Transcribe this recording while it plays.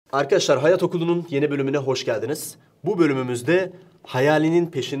Arkadaşlar Hayat Okulu'nun yeni bölümüne hoş geldiniz. Bu bölümümüzde hayalinin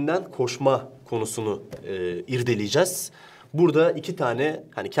peşinden koşma konusunu irdeleyeceğiz. Burada iki tane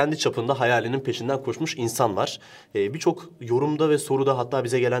hani kendi çapında hayalinin peşinden koşmuş insan var. Birçok yorumda ve soruda hatta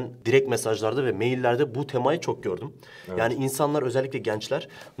bize gelen direkt mesajlarda ve maillerde bu temayı çok gördüm. Evet. Yani insanlar özellikle gençler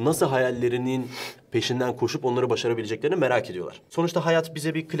nasıl hayallerinin peşinden koşup onları başarabileceklerini merak ediyorlar. Sonuçta hayat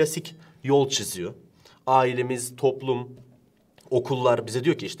bize bir klasik yol çiziyor. Ailemiz, toplum, okullar bize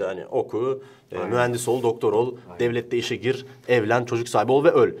diyor ki işte hani oku, mühendis ol, doktor ol, devlette işe gir, evlen, çocuk sahibi ol ve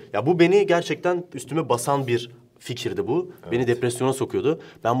öl. Ya bu beni gerçekten üstüme basan bir fikirdi bu. Evet. Beni depresyona sokuyordu.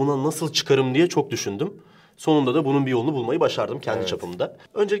 Ben bundan nasıl çıkarım diye çok düşündüm. Sonunda da bunun bir yolunu bulmayı başardım kendi çapımda.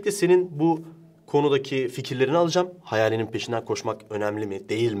 Öncelikle senin bu konudaki fikirlerini alacağım. Hayalinin peşinden koşmak önemli mi,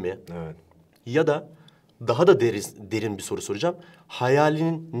 değil mi? Evet. Ya da daha da derin bir soru soracağım.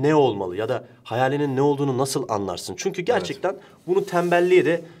 Hayalinin ne olmalı ya da hayalinin ne olduğunu nasıl anlarsın? Çünkü gerçekten bunu tembelliğe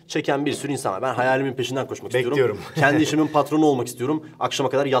de çeken bir sürü insan var. Ben hayalimin peşinden koşmak istiyorum. Kendi işimin patronu olmak istiyorum. Akşama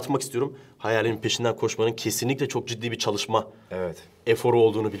kadar yatmak istiyorum. Hayalimin peşinden koşmanın kesinlikle çok ciddi bir çalışma eforu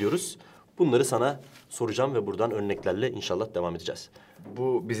olduğunu biliyoruz. Bunları sana soracağım ve buradan örneklerle inşallah devam edeceğiz.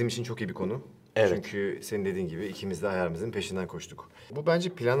 Bu bizim için çok iyi bir konu. Evet. Çünkü senin dediğin gibi ikimiz de hayalimizin peşinden koştuk. Bu bence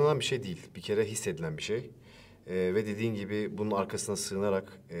planlanan bir şey değil. Bir kere hissedilen bir şey. Ve dediğin gibi bunun arkasına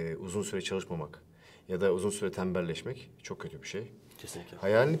sığınarak uzun süre çalışmamak ya da uzun süre tembelleşmek çok kötü bir şey. Kesinlikle.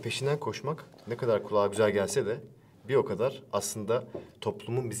 Hayalinin peşinden koşmak ne kadar kulağa güzel gelse de bir o kadar aslında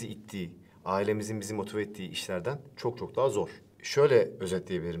toplumun bizi ittiği, ailemizin bizi motive ettiği işlerden çok çok daha zor. Şöyle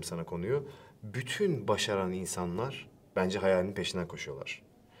özetleyebilirim sana konuyu. Bütün başaran insanlar bence hayalinin peşinden koşuyorlar.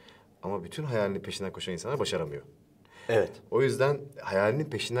 Ama bütün hayalinin peşinden koşan insanlar başaramıyor. Evet. O yüzden hayalinin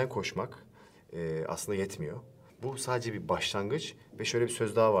peşinden koşmak aslında yetmiyor. Bu sadece bir başlangıç ve şöyle bir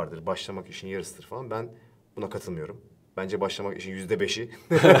söz daha vardır. Başlamak işin yarısıdır falan. Ben buna katılmıyorum. Bence başlamak işin %5'i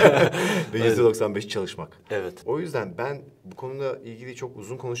ve %95'i çalışmak. Evet. O yüzden ben bu konuda ilgili çok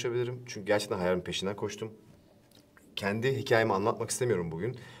uzun konuşabilirim. Çünkü gerçekten hayalimin peşinden koştum. Kendi hikayemi anlatmak istemiyorum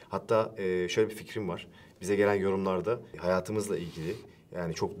bugün. Hatta şöyle bir fikrim var. Bize gelen yorumlarda hayatımızla ilgili,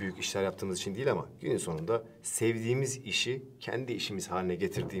 yani çok büyük işler yaptığımız için değil ama günün sonunda sevdiğimiz işi kendi işimiz haline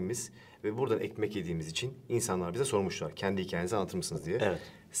getirdiğimiz ve buradan ekmek yediğimiz için insanlar bize sormuşlar. Kendi hikayenizi anlatır mısınız diye. Evet.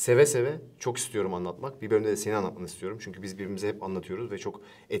 Seve seve çok istiyorum anlatmak. Bir bölümde de seni anlatmanı istiyorum. Çünkü biz birbirimize hep anlatıyoruz ve çok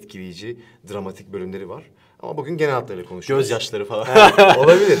etkileyici, dramatik bölümleri var. Ama bugün genel hatlarıyla konuşuyoruz. Gözyaşları falan. Evet,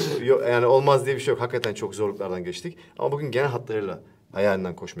 olabilir. Yani olmaz diye bir şey yok. Hakikaten çok zorluklardan geçtik. Ama bugün genel hatlarıyla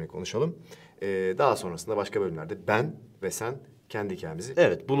hayalinden koşmayı konuşalım. Daha sonrasında başka bölümlerde ben ve sen kendi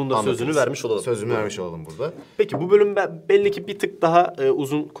hikayemizi bunun da sözünü vermiş olalım. Sözünü vermiş olalım burada. Peki bu bölüm belli ki bir tık daha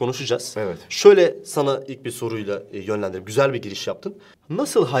uzun konuşacağız. Evet. Şöyle sana ilk bir soruyla yönlendirip güzel bir giriş yaptın.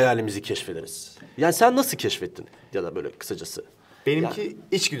 Nasıl hayalimizi keşfederiz? Yani sen nasıl keşfettin ya da böyle kısacası? Benimki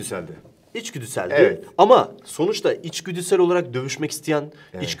içgüdüseldi. İçgüdüseldi. Evet. Ama sonuçta içgüdüsel olarak dövüşmek isteyen,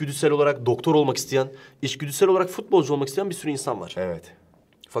 içgüdüsel olarak doktor olmak isteyen, içgüdüsel olarak futbolcu olmak isteyen bir sürü insan var. Evet.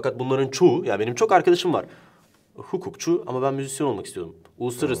 Fakat bunların çoğu, yani benim çok arkadaşım var. Hukukçu ama ben müzisyen olmak istiyordum.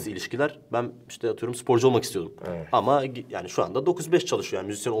 Uluslararası ilişkiler, ben işte atıyorum sporcu olmak istiyordum. Evet. Ama yani şu anda 9-5 çalışıyor. Yani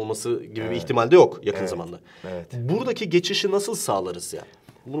müzisyen olması gibi bir ihtimal de yok yakın zamanda. Evet. Buradaki geçişi nasıl sağlarız ya?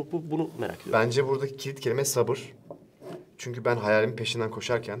 Bunu merak ediyorum. Bence buradaki kilit kelime sabır. Çünkü ben hayalimin peşinden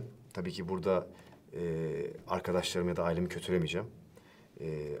koşarken, tabii ki burada arkadaşlarımı ya da ailemi kötülemeyeceğim.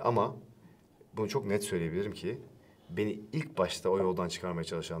 Ama bunu çok net söyleyebilirim ki beni ilk başta o yoldan çıkarmaya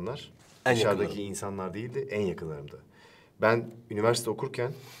çalışanlar dışarıdaki insanlar değildi, en yakınlarımdı. Ben üniversite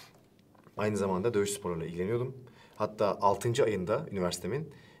okurken aynı zamanda dövüş sporlarıyla ilgileniyordum. Hatta 6. ayında üniversitemin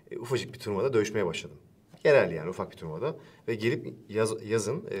ufacık bir turnuvada dövüşmeye başladım. Yerel yani ufak bir turnuvada. Ve gelip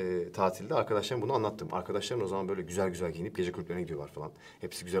yazın tatilde arkadaşlarıma bunu anlattım. Arkadaşlarım o zaman böyle güzel güzel giyinip gece kulüplerine gidiyorlar falan.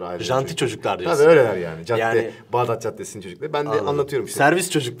 Hepsi güzel aile. Janti çocuklar diyorsun. Tabii öyleler yani. Bağdat Caddesi'nin çocukları. Ben de anlatıyorum işte. Servis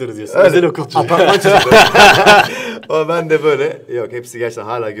çocukları diyorsun. Öyle. Özel okul çocukları. Apartman çocukları. Ama ben de böyle, yok hepsi gerçekten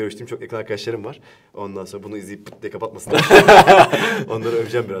hala görüştüğüm çok yakın arkadaşlarım var. Ondan sonra bunu izleyip pıt diye kapatmasınlar. Onları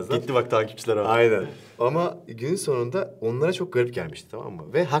öveceğim birazdan. Gitti bak takipçiler abi. Aynen. Ama günün sonunda onlara çok garip gelmişti, tamam mı?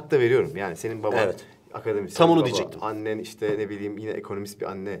 Ve hak da veriyorum yani senin baban... Evet. Akademisyen tam onu baba, diyecektim. Annen işte ne bileyim yine ekonomist bir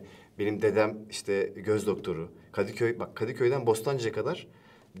anne. Benim dedem işte göz doktoru. Kadıköy'den Bostancı'ya kadar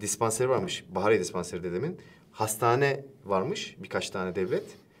dispanseri varmış. Bahariye dispanseri dedemin. Hastane varmış, birkaç tane devlet.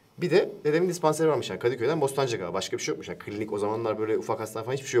 Bir de dedemin dispanseri varmış yani Kadıköy'den Bostancı'ya kadar. Başka bir şey yokmuş yani. Klinik o zamanlar böyle ufak hastane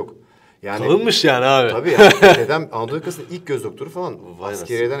falan hiçbir şey yok. Yani kalınmış yani abi. Tabii yani. Dedem Anadolu yakasının ilk göz doktoru falan.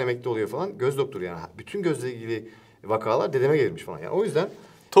 Askeriyeden emekli oluyor falan. Göz doktoru yani. Bütün gözle ilgili vakalar dedeme gelirmiş falan. Yani o yüzden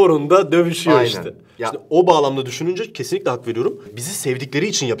Torun da dövüşüyor Aynen. işte. Ya- İşte o bağlamda düşününce kesinlikle hak veriyorum. Bizi sevdikleri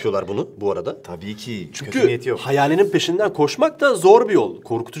için yapıyorlar bunu bu arada. Tabii ki. Kötü Çünkü niyeti yok. hayalinin peşinden koşmak da zor bir yol.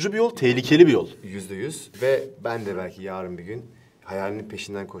 Korkutucu bir yol, tehlikeli bir yol. %100. Ve ben de belki yarın bir gün hayalinin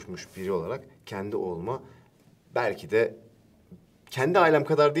peşinden koşmuş biri olarak kendi oğluma belki de kendi ailem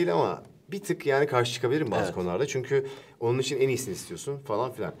kadar değil ama bir tık yani karşı çıkabilirim bazı Evet. konularda. Çünkü onun için en iyisini istiyorsun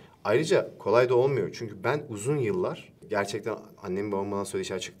falan filan. Ayrıca kolay da olmuyor. Çünkü ben uzun yıllar gerçekten annem babam bana söylediği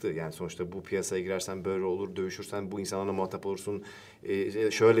şeyler çıktı. Yani sonuçta bu piyasaya girersen böyle olur, dövüşürsen bu insanlarla muhatap olursun,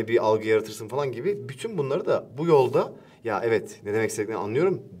 şöyle bir algı yaratırsın falan gibi. Bütün bunları da bu yolda ya evet ne demek istediklerini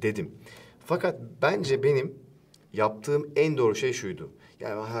anlıyorum dedim. Fakat bence benim yaptığım en doğru şey şuydu.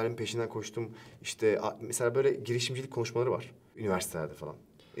 Yani ben hayalimin peşinden koştum. İşte mesela böyle girişimcilik konuşmaları var üniversitelerde falan.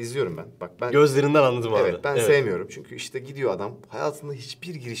 İzliyorum ben. Bak ben Gözlerinden anladım abi. evet ben sevmiyorum. Çünkü işte gidiyor adam hayatında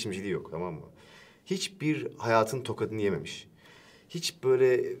hiçbir girişimciliği yok, tamam mı? Hiçbir hayatın tokadını yememiş. Hiç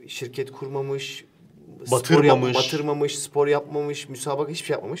böyle şirket kurmamış, Batırmamış. batırmamış, spor yapmamış, müsabaka hiçbir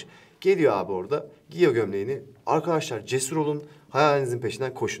şey yapmamış. Geliyor abi orada, giyiyor gömleğini. Arkadaşlar cesur olun, hayalinizin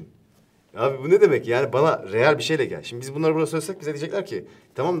peşinden koşun. Abi bu ne demek yani bana real bir şeyle gel. Şimdi biz bunları burada söylesek bize diyecekler ki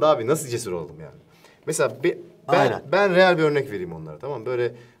tamam da abi nasıl cesur oldum yani. Mesela Aynen. ben real bir örnek vereyim onlara, tamam mı?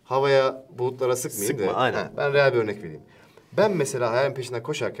 Böyle havaya bulutlara sıkmayayım Sıkma, da. aynen. Ben real bir örnek vereyim. Ben mesela hayalin peşinden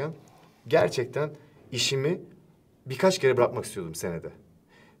koşarken gerçekten işimi birkaç kere bırakmak istiyordum senede.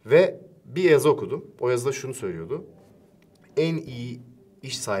 Ve bir yazı okudum. O yazıda şunu söylüyordu. En iyi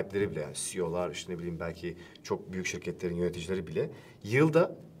iş sahipleri bile yani CEO'lar işte ne bileyim belki çok büyük şirketlerin yöneticileri bile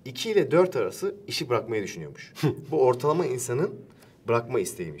yılda 2 ile 4 arası işi bırakmayı düşünüyormuş. Bu ortalama insanın bırakma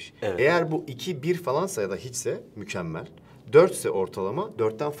isteğiymiş. Evet. Eğer bu 2-1 falansa ya da hiçse mükemmel. 4 ise ortalama,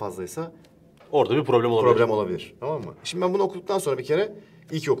 4'ten fazlaysa Orada bir problem olabilir. problem olabilir. Tamam mı? Şimdi ben bunu okuduktan sonra bir kere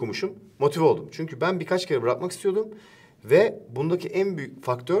iyi ki okumuşum. Motive oldum. Çünkü ben birkaç kere bırakmak istiyordum. Ve bundaki en büyük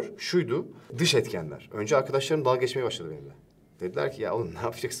faktör şuydu. Dış etkenler. Önce arkadaşlarım dalga geçmeye başladı benimle. Dediler ki ya oğlum ne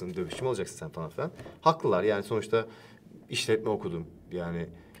yapacaksın? Dövüşçü mü olacaksın sen falan. Haklılar yani sonuçta işletme okudum. Yani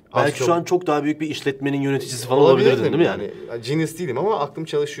az Belki çok- şu an çok daha büyük bir işletmenin yöneticisi falan olabilirdin değil mi yani? Genius değilim ama aklım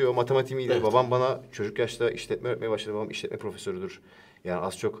çalışıyor, matematiğim iyidir. Evet. Babam bana çocuk yaşta işletme öğretmeye başladı. Babam işletme profesörüdür. Yani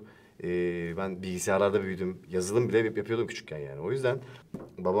az çok ben bilgisayarlarda büyüdüm. Yazılım bile yapıyordum küçükken yani. O yüzden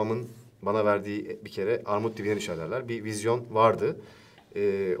babamın bana verdiği bir kere armut dibine düşer derler. Bir vizyon vardı.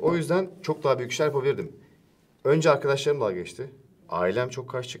 O yüzden çok daha büyük işler yapabilirdim. Önce arkadaşlarım dalga geçti. Ailem çok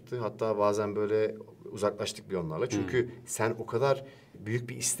karşı çıktı. Hatta bazen böyle uzaklaştık bir onlarla. Çünkü sen o kadar büyük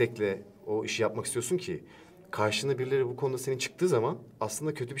bir istekle o işi yapmak istiyorsun ki karşına birileri bu konuda senin çıktığı zaman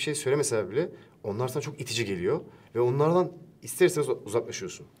aslında kötü bir şey söylemeseler bile onlar sana çok itici geliyor ve onlardan ister istemez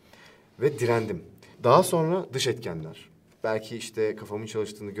uzaklaşıyorsun. Ve direndim. Daha sonra dış etkenler. Belki işte kafamın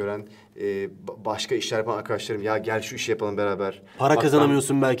çalıştığını gören başka işler yapan arkadaşlarım ya gel şu işi yapalım beraber. Para Bak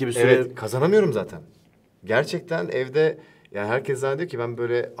kazanamıyorsun belki bir süre. Evet, kazanamıyorum zaten. Gerçekten evde yani herkes zannediyor ki ben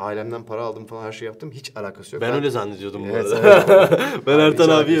böyle ailemden para aldım falan her şey yaptım. Hiç alakası yok. Ben öyle zannediyordum bu Evet, arada. evet. Ben Ertan hiç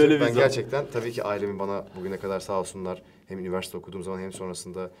abi alakası öyle yok. bir Ben gerçekten tabii ki ailemin bana bugüne kadar sağ olsunlar hem üniversite okuduğum zaman hem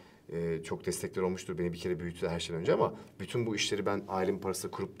sonrasında çok destekleri olmuştur. Beni bir kere büyüttü her şeyden önce ama bütün bu işleri ben ailemin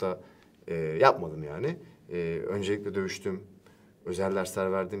parası kurup da yapmadım yani. Öncelikle dövüştüm. Özel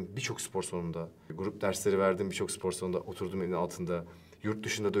dersler verdim birçok spor salonunda. Grup dersleri verdim birçok spor salonunda. Oturdum elinin altında. Yurt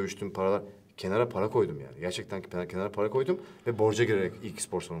dışında dövüştüm paralar. Kenara para koydum yani. Gerçekten kenara para koydum ve borca girerek ilk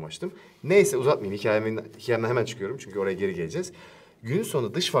spor salonumu açtım. Neyse uzatmayayım. Hikayemden hemen çıkıyorum çünkü oraya geri geleceğiz. Gün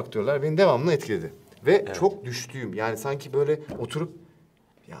sonu dış faktörler beni devamlı etkiledi. Ve çok düştüğüm yani sanki böyle oturup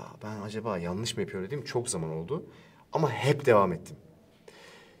ya ben acaba yanlış mı yapıyorum dediğim çok zaman oldu. Ama hep devam ettim.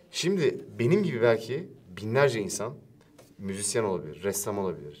 Şimdi benim gibi belki binlerce insan müzisyen olabilir, ressam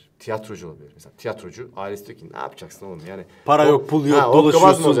olabilir, tiyatrocu olabilir. Mesela tiyatrocu ailesi diyor ki ne yapacaksın oğlum yani. Para yok, pul yok, hokkabaz mı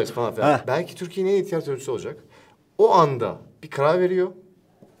dolaşıyorsun. olacaksın falan filan. Heh. Belki Türkiye'nin en iyi tiyatrocusu olacak. O anda bir karar veriyor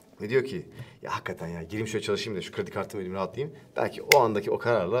ve diyor ki ya hakikaten ya gireyim şöyle çalışayım da şu kredi kartımı ödeyeyim rahatlayayım. Belki o andaki o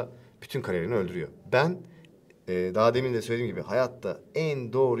kararla bütün kariyerini öldürüyor. Ben daha demin de söylediğim gibi hayatta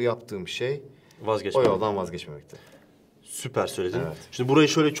en doğru yaptığım şey Vazgeçmek. o yoldan vazgeçmemekti. Süper söyledin. Evet. Şimdi burayı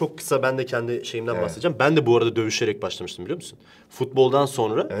şöyle çok kısa ben de kendi şeyimden Evet. bahsedeceğim. Ben de bu arada dövüşerek başlamıştım biliyor musun? Futboldan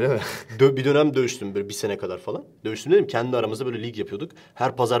sonra Öyle mi? bir dönem dövüştüm böyle bir sene kadar falan. Dövüştüm dedim kendi aramızda böyle lig yapıyorduk.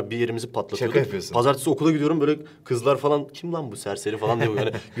 Her pazar bir yerimizi patlatıyorduk. Şaka yapıyorsun. Pazartesi okula gidiyorum böyle kızlar falan kim lan bu serseri falan diyor.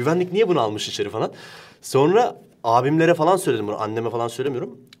 Yani güvenlik niye bunu almış içeri falan. Sonra abimlere falan söyledim bunu anneme falan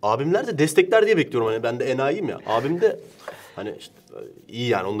söylemiyorum. Abimler de destekler diye bekliyorum hani ben de enayiyim ya. Abim de hani işte iyi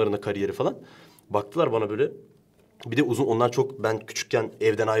yani onların da kariyeri falan. Baktılar bana böyle. Bir de onlar çok ben küçükken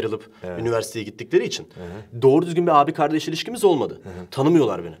evden ayrılıp üniversiteye gittikleri için doğru düzgün bir abi kardeş ilişkimiz olmadı.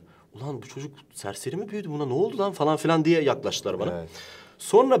 Tanımıyorlar beni. Ulan bu çocuk serseri mi büyüdü buna ne oldu lan falan filan diye yaklaştılar bana. Evet.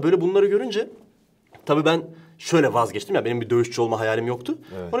 Sonra böyle bunları görünce tabii ben şöyle vazgeçtim ya, benim bir dövüşçü olma hayalim yoktu.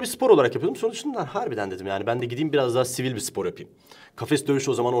 Evet. Onu bir spor olarak yapıyordum. Sonra düşündüm lan, harbiden dedim yani ben de gideyim biraz daha sivil bir spor yapayım. Kafes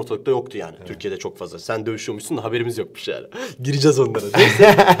dövüşü o zaman ortalıkta yoktu yani. Türkiye'de çok fazla. Sen dövüşüyormuşsun da haberimiz yokmuş yani. Gireceğiz onlara.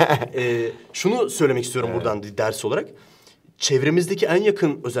 Neyse. Şunu söylemek istiyorum buradan ders olarak. Çevremizdeki en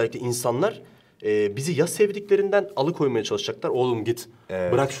yakın özellikle insanlar bizi ya sevdiklerinden alıkoymaya çalışacaklar. Oğlum git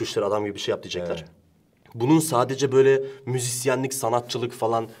bırak şu işleri, adam gibi bir şey yap diyecekler. Evet. Bunun sadece böyle müzisyenlik, sanatçılık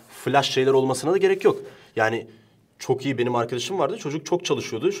falan flash şeyler olmasına da gerek yok. Yani çok iyi benim arkadaşım vardı. Çocuk çok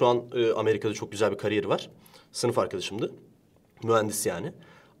çalışıyordu. Şu an Amerika'da çok güzel bir kariyeri var. Sınıf arkadaşımdı. Mühendis yani.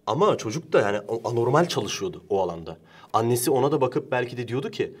 Ama çocuk da yani anormal çalışıyordu o alanda. Annesi ona da bakıp belki de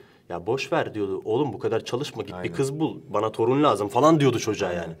diyordu ki ya boş ver diyordu. Oğlum bu kadar çalışma, git bir kız bul. Bana torun lazım falan diyordu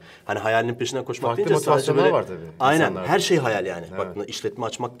çocuğa yani. Hani hayalinin peşinden koşmak Farklı deyince sadece motivasyonlar böyle... var tabii Aynen insanlarda. her şey hayal yani. Bak işletme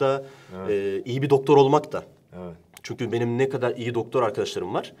açmak da, iyi bir doktor olmak da. Evet. Çünkü benim ne kadar iyi doktor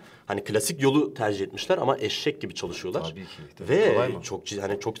arkadaşlarım var. Hani klasik yolu tercih etmişler ama eşek gibi çalışıyorlar. Tabii ki. Tabii. Ve Kolay mı?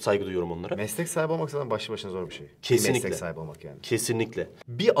 çok saygı duyuyorum onlara. Meslek sahibi olmak zaten başlı başına zor bir şey. Kesinlikle. Bir meslek sahibi olmak yani. Kesinlikle.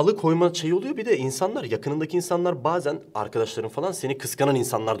 Bir alıkoyma şey oluyor, bir de insanlar, yakınındaki insanlar bazen arkadaşların falan seni kıskanan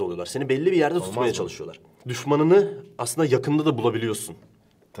insanlar da oluyorlar. Seni belli bir yerde tutmaya mı? çalışıyorlar. Düşmanını aslında yakında da bulabiliyorsun.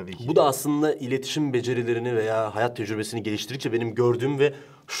 Tabii ki. Bu da aslında iletişim becerilerini veya hayat tecrübesini geliştirdikçe benim gördüğüm ve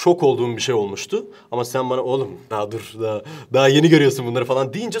şok olduğum bir şey olmuştu. Ama sen bana oğlum daha yeni görüyorsun bunları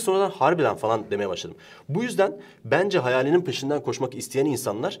falan deyince sonradan harbiden falan demeye başladım. Bu yüzden bence hayalinin peşinden koşmak isteyen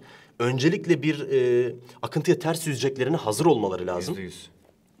insanlar öncelikle bir akıntıya ters yüzeceklerine hazır olmaları lazım. %100.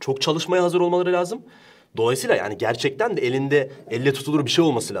 Çok çalışmaya hazır olmaları lazım. Dolayısıyla yani gerçekten de elle tutulur bir şey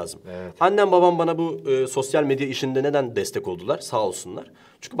olması lazım. Evet. Annem babam bana bu sosyal medya işinde neden destek oldular? Sağ olsunlar.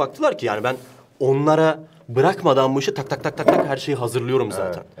 Çünkü baktılar ki yani ben onlara bırakmadan bu işi tak tak tak tak tak her şeyi hazırlıyorum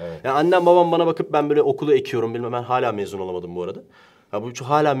zaten. evet. Yani annem babam bana bakıp ben böyle okulu ekiyorum bilmem, ben hala mezun olamadım bu arada. Ya bu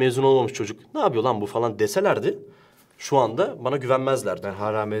hala mezun olmamış çocuk ne yapıyor lan bu falan deselerdi şu anda bana güvenmezlerdi. Ben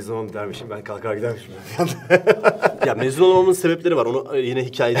hala mezun olmadım dermişim. Ben kalkar gidermişim. Ya mezun olmamamın sebepleri var, onu yine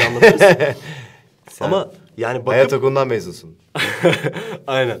hikayede anlatırız. Ama yani bakıp... Hayat okulundan mezunsun.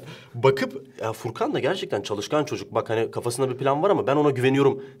 Aynen. Bakıp ya Furkan da gerçekten çalışkan çocuk. Bak hani kafasında bir plan var ama ben ona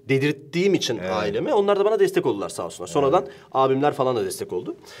güveniyorum dedirttiğim için aileme. Onlar da bana destek oldular sağ olsunlar. Sonradan abimler falan da destek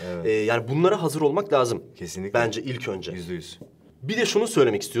oldu. Yani bunlara hazır olmak lazım. Kesinlikle. Bence ilk önce. %100. Bir de şunu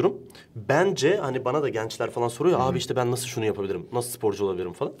söylemek istiyorum. Bence hani bana da gençler falan soruyor. Abi işte ben nasıl şunu yapabilirim? Nasıl sporcu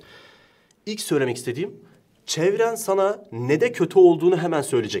olabilirim falan. İlk söylemek istediğim, çevren sana ne de kötü olduğunu hemen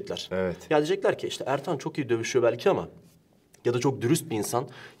söyleyecekler. Evet. Ya diyecekler ki işte Ertan çok iyi dövüşüyor belki ama ya da çok dürüst bir insan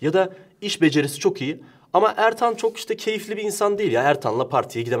ya da iş becerisi çok iyi ama Ertan çok işte keyifli bir insan değil ya, Ertan'la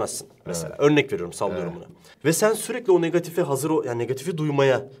partiye gidemezsin mesela. Örnek veriyorum, sallıyorum bunu. Ve sen sürekli o negatife yani negatifi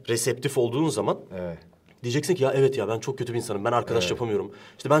duymaya reseptif olduğun zaman Evet. diyeceksin ki ya evet ya ben çok kötü bir insanım, ben arkadaş yapamıyorum.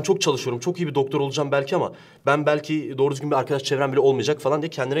 İşte ben çok çalışıyorum, çok iyi bir doktor olacağım belki ama ben belki doğru düzgün bir arkadaş çevrem bile olmayacak falan diye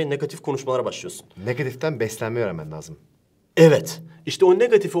kendine negatif konuşmalara başlıyorsun. Negatiften beslenmeyi öğrenmen lazım. Evet. İşte o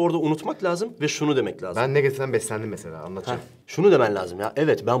negatifi orada unutmak lazım ve şunu demek lazım. Ben negatiften beslendim mesela. Anlatacağım. Şunu demen lazım ya.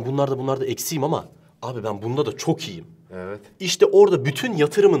 Evet ben bunlarda eksiğim ama abi ben bunda da çok iyiyim. Evet. İşte orada bütün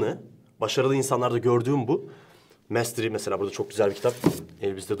yatırımını, başarılı insanlarda gördüğüm bu. Mastery mesela, burada çok güzel bir kitap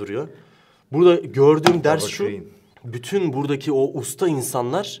elimizde duruyor. Burada gördüğüm ders Robert şu. Greene. Bütün buradaki o usta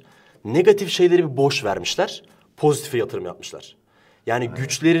insanlar negatif şeyleri bir boş vermişler. Pozitife yatırım yapmışlar. Yani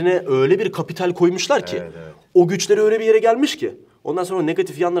güçlerine öyle bir kapital koymuşlar ki. Evet, evet. O güçleri öyle bir yere gelmiş ki. Ondan sonra o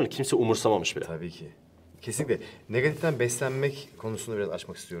negatif yanlarını kimse umursamamış bile. Tabii ki. Kesinlikle. Negatiften beslenmek konusunu biraz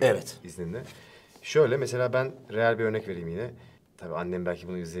açmak istiyorum. Evet. İzninle. Şöyle mesela ben real bir örnek vereyim yine. Tabii annem belki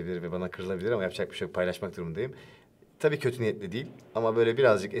bunu izleyebilir ve bana kırılabilir ama yapacak bir şey yok. Paylaşmak durumundayım. Tabii kötü niyetli değil ama böyle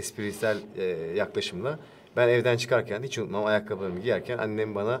birazcık esprisel yaklaşımla ben evden çıkarken hiç unutmam, ayakkabılarımı giyerken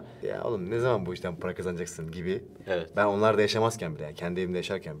annem bana ya oğlum ne zaman bu işten para kazanacaksın gibi. Evet. Ben onlarda yaşamazken bile yani kendi evimde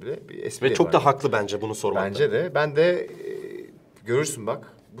yaşarken bile bir espri Ve çok yapardım. da haklı bence bunu sormakta. Bence de. Ben de görürsün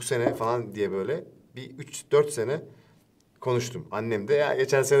bak bu sene falan diye böyle bir 3-4 sene konuştum. Annem de ya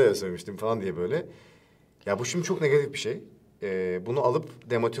geçen sene de söylemiştim falan diye böyle. Ya bu şimdi çok negatif bir şey. Bunu alıp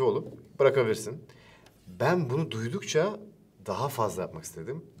demotive olup bırakabilirsin. Ben bunu duydukça daha fazla yapmak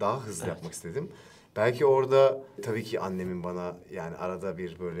istedim. Daha hızlı yapmak istedim. Belki orada tabii ki annemin bana yani arada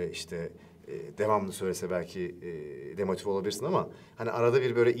bir böyle işte devamlı söylese belki demotive olabilirsin ama hani arada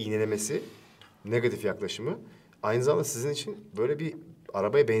bir böyle iğnelemesi, negatif yaklaşımı aynı zamanda sizin için böyle bir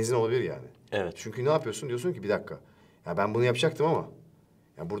arabaya benzin olabilir yani. Evet. Çünkü ne yapıyorsun? Diyorsun ki bir dakika. Ya ben bunu yapacaktım ama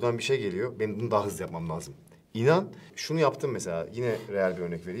ya buradan bir şey geliyor. Benim bunu daha hızlı yapmam lazım. İnan şunu yaptım mesela. Yine real bir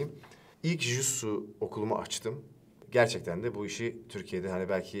örnek vereyim. İlk jiu-jitsu okulumu açtım. Gerçekten de bu işi Türkiye'de hani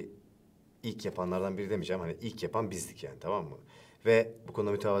belki ilk yapanlardan biri demeyeceğim. Hani ilk yapan bizdik yani, tamam mı? Ve bu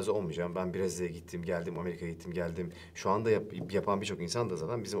konuda mütevazı olmayacağım. Ben Brezilya'ya gittim, geldim, Amerika'ya gittim, geldim. Şu anda yapan birçok insan da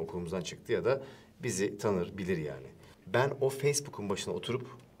zaten bizim okulumuzdan çıktı ya da bizi tanır, bilir yani. Ben o Facebook'un başına oturup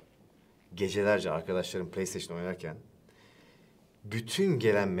gecelerce arkadaşlarım PlayStation oynarken bütün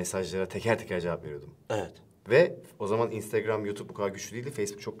gelen mesajlara teker teker cevap veriyordum. Evet. Ve o zaman Instagram, YouTube bu kadar güçlü değildi.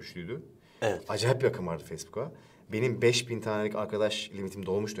 Facebook çok güçlüydü. Evet. Acayip bir akım vardı Facebook'a. Benim 5000 tanelik arkadaş limitim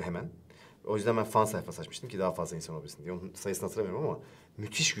dolmuştu hemen. O yüzden ben fan sayfası açmıştım ki daha fazla insan olabilsin diye. Onun sayısını hatırlamıyorum ama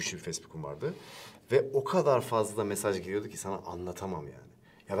müthiş güçlü bir Facebook'um vardı. Ve o kadar fazla mesaj geliyordu ki sana anlatamam yani.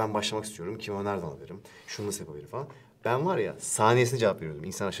 Ya ben başlamak istiyorum, kime nereden alırım, şunu nasıl yapabilirim falan. Ben var ya saniyesine cevap veriyordum.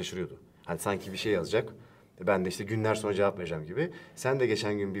 İnsanlar şaşırıyordu. Hani sanki bir şey yazacak. Ben de işte günler sonra cevap vereceğim gibi. Sen de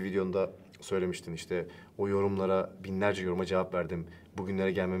geçen gün bir videonda söylemiştin işte o yorumlara, binlerce yoruma cevap verdim.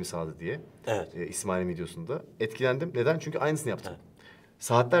 Bugünlere gelmemi sağladı diye. Evet. İsmail'in videosunda. Etkilendim. Neden? Çünkü aynısını yaptım. Evet.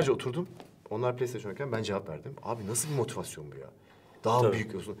 Saatlerce oturdum. Onlar PlayStation oynarken ben cevap verdim. Abi nasıl bir motivasyon bu ya? Daha Tabii.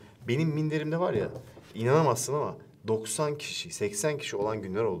 büyük olsun. Benim minderimde var ya, inanamazsın ama 90 kişi, 80 kişi olan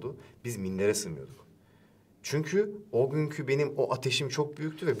günler oldu. Biz mindere sığmıyorduk. Çünkü o günkü benim o ateşim çok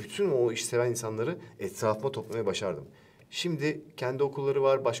büyüktü ve bütün o işi seven insanları etrafıma toplamayı başardım. Şimdi kendi okulları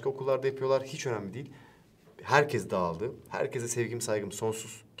var, başka okullarda yapıyorlar. Hiç önemli değil. Herkes dağıldı. Herkese sevgim, saygım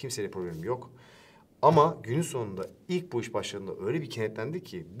sonsuz. Kimseyle problemim yok. Ama günün sonunda ilk bu iş başladığında öyle bir kenetlendi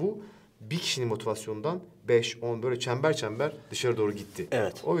ki bu bir kişinin motivasyonundan 5, 10 böyle çember çember dışarı doğru gitti.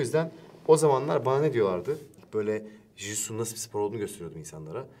 Evet. O yüzden o zamanlar bana ne diyorlardı? Böyle jiu-jitsu'nun nasıl bir spor olduğunu gösteriyordum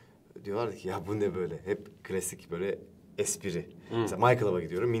insanlara. Diyorlardı ki ya bu ne böyle? Hep klasik böyle espri. Mesela Michael Club'a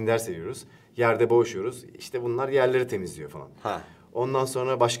gidiyorum, minder seriyoruz. Yerde boğuşuyoruz. İşte bunlar yerleri temizliyor falan. Ha. Ondan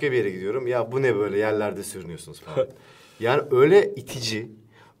sonra başka bir yere gidiyorum. Ya bu ne böyle yerlerde sürünüyorsunuz falan. Yani öyle itici,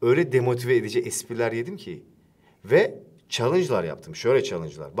 öyle demotive edici espriler yedim ki. Ve challenge'lar yaptım. Şöyle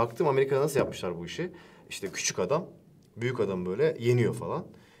challenge'lar. Baktım Amerika'da nasıl yapmışlar bu işi. İşte küçük adam, büyük adam böyle yeniyor falan.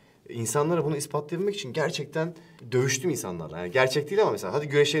 İnsanlara bunu ispatlayabilmek için gerçekten dövüştüm insanlarla. Yani gerçek değil ama mesela hadi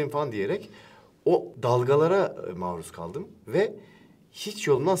güreşelim falan diyerek o dalgalara maruz kaldım. Ve hiç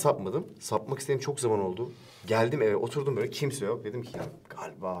yolumdan sapmadım. Sapmak istediğim çok zaman oldu. Geldim eve oturdum böyle kimse yok. Dedim ki ya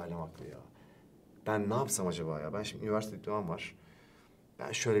galiba ailem haklı ya. Ben ne yapsam acaba ya? Ben şimdi üniversite diplomam var.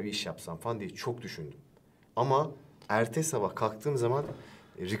 Ben şöyle bir iş yapsam falan diye çok düşündüm. Ama ertesi sabah kalktığım zaman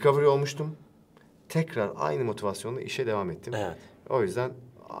recovery olmuştum. Tekrar aynı motivasyonla işe devam ettim. Evet. O yüzden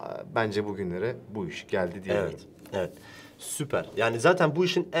bence bugünlere bu iş geldi diyebilirim. Evet, evet. Süper. Yani zaten bu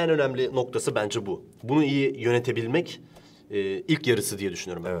işin en önemli noktası bence bu. Bunu iyi yönetebilmek ilk yarısı diye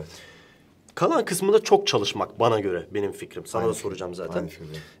düşünüyorum ben. Evet. Kalan kısmında çok çalışmak bana göre benim fikrim. Sana Aynı da soracağım zaten. aynı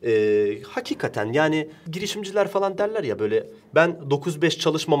fikirdeyim. Hakikaten yani girişimciler falan derler ya böyle ben 9-5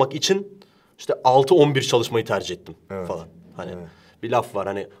 çalışmamak için işte 6-11 çalışmayı tercih ettim Evet. falan. Hani Evet. bir laf var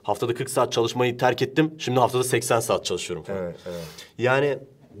hani haftada 40 saat çalışmayı terk ettim. Şimdi haftada 80 saat çalışıyorum falan. Evet, evet. Yani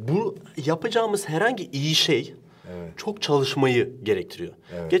bu yapacağımız herhangi iyi şey Evet. çok çalışmayı gerektiriyor.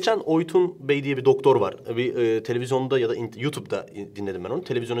 Evet. Geçen Oytun Bey diye bir doktor var. Bir televizyonda ya da YouTube'da dinledim ben onu.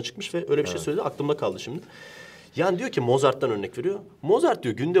 Televizyona çıkmış ve öyle bir şey söyledi. Aklımda kaldı şimdi. Yani diyor ki Mozart'tan örnek veriyor. Mozart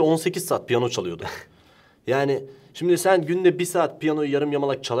diyor günde 18 saat piyano çalıyordu. Yani şimdi sen günde 1 saat piyanoyu yarım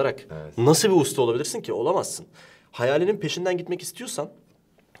yamalak çalarak nasıl bir usta olabilirsin ki? Olamazsın. Hayalinin peşinden gitmek istiyorsan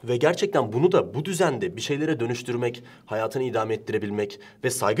ve gerçekten bunu da bu düzende bir şeylere dönüştürmek, hayatını idame ettirebilmek ve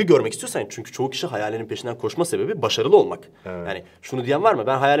saygı görmek istiyorsan çünkü çoğu kişi hayalinin peşinden koşma sebebi başarılı olmak. Evet. Yani şunu diyen var mı?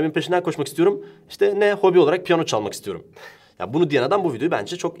 Ben hayalimin peşinden koşmak istiyorum. İşte ne hobi olarak piyano çalmak istiyorum. Ya bunu diyen adam bu videoyu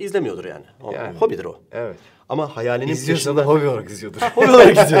bence çok izlemiyordur yani. Yani. Hobidir o. Evet. Ama hayalinin İzliyorsa peşinden... da hobi olarak izliyordur. Hobi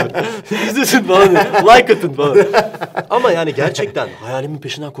olarak izliyorum. İzliyorsun falan. Like atın falan. Ama yani gerçekten hayalimin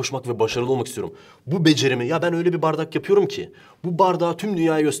peşinden koşmak ve başarılı olmak istiyorum. Bu becerimi ya ben öyle bir bardak yapıyorum ki bu bardağı tüm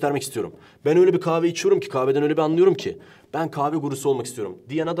dünyaya göstermek istiyorum. Ben öyle bir kahve içiyorum ki kahveden öyle bir anlıyorum ki ben kahve gurusu olmak istiyorum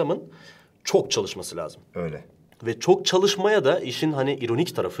diyen adamın çok çalışması lazım. Öyle. Ve çok çalışmaya da işin hani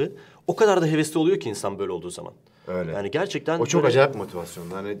ironik tarafı o kadar da hevesli oluyor ki insan böyle olduğu zaman. Öyle. Yani gerçekten O çok böyle- acayip bir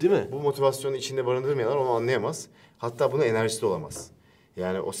motivasyon. Hani Değil mi? Bu motivasyonu içinde barındırmayanlar onu anlayamaz. Hatta buna enerjisi de olamaz.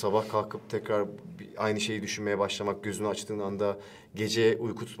 Yani o sabah kalkıp tekrar aynı şeyi düşünmeye başlamak, gözünü açtığın anda gece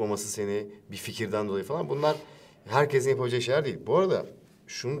uyku tutmaması seni bir fikirden dolayı falan bunlar herkesin yapabileceği şeyler değil. Bu arada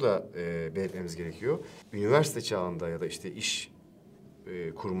şunu da belirtmemiz gerekiyor. Üniversite çağında ya da işte iş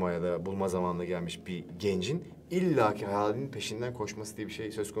kurma ya da bulma zamanına gelmiş bir gencin illaki hayalinin peşinden koşması diye bir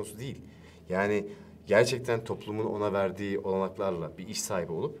şey söz konusu değil. Yani gerçekten toplumun ona verdiği olanaklarla bir iş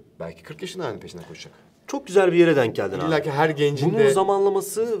sahibi olup belki 40 yaşında hayalinin peşinden koşacak. Çok güzel bir yere denk geldin abi. İlla ki her gencin Bunun de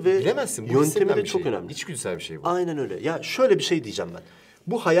zamanlaması ve bilemezsin. Bu yöntemi hissedilen de bir çok şey. önemli. İçgüdüsel bir şey bu. Aynen öyle. Ya şöyle bir şey diyeceğim ben.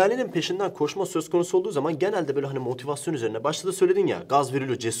 Bu hayalinin peşinden koşma söz konusu olduğu zaman genelde böyle hani motivasyon üzerine başta da söyledin ya gaz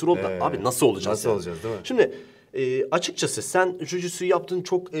veriliyor cesur ol da abi nasıl olacağız? Nasıl yani? olacağız değil mi? Şimdi Açıkçası sen jujitsu yaptın,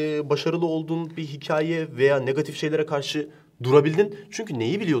 çok başarılı oldun, bir hikaye veya negatif şeylere karşı durabildin. Çünkü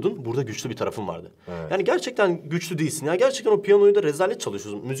neyi biliyordun? Burada güçlü bir tarafın vardı. Evet. Yani gerçekten güçlü değilsin. Ya gerçekten o piyanoyu da rezalet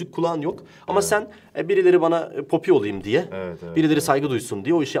çalıyorsun. Müzik kulağın yok. Ama sen birileri bana popi olayım diye, birileri saygı duysun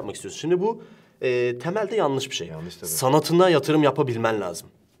diye o işi yapmak istiyorsun. Şimdi bu temelde yanlış bir şey. Yanlış tabii. Sanatına yatırım yapabilmen lazım.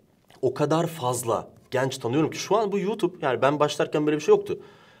 O kadar fazla genç tanıyorum ki şu an bu YouTube, yani ben başlarken böyle bir şey yoktu.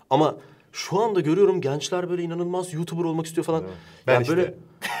 Ama şu anda görüyorum gençler böyle inanılmaz YouTuber olmak istiyor falan. Ben Yani işte. böyle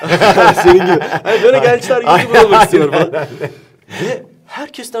senin gibi. Yani böyle gençler YouTuber olmak istiyor falan. Ve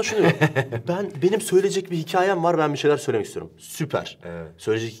herkesten şunu diyorum. Benim söyleyecek bir hikayem var, ben bir şeyler söylemek istiyorum. Süper. Evet.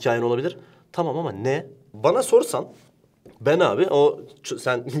 Söyleyecek hikayen olabilir. Tamam ama ne? Bana sorsan ben abi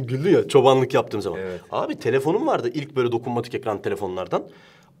sen güldün ya çobanlık yaptığım zaman. Evet. Abi telefonum vardı ilk böyle dokunmatik ekran telefonlardan.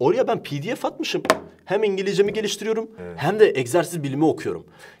 Oraya ben PDF atmışım. Hem İngilizcemi geliştiriyorum hem de egzersiz bilimi okuyorum.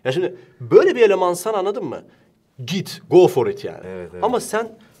 Ya şimdi böyle bir elemansan, anladın mı? Git, go for it yani. Evet, evet. Ama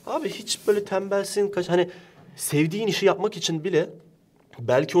sen abi hiç böyle tembelsin. Hani sevdiğin işi yapmak için bile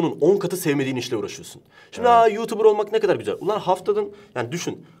belki onun 10 katı sevmediğin işle uğraşıyorsun. Şimdi YouTuber olmak ne kadar güzel. Ulan yani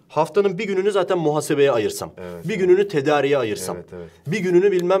düşün. Haftanın bir gününü zaten muhasebeye ayırsam. Bir gününü tedariğe ayırsam. Evet. Bir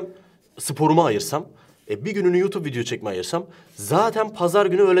gününü bilmem sporuma ayırsam. Bir gününü YouTube video çekmeye ayırsam. Zaten pazar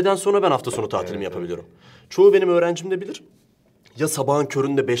günü öğleden sonra ben hafta sonu tatilimi yapabiliyorum. Çoğu benim öğrencim de bilir. Ya sabahın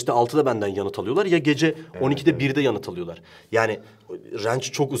köründe 5'te 6'da benden yanıt alıyorlar ya gece 12'de 1'de yanıt alıyorlar. Yani range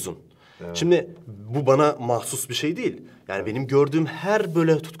çok uzun. Şimdi bu bana mahsus bir şey değil. Yani benim gördüğüm her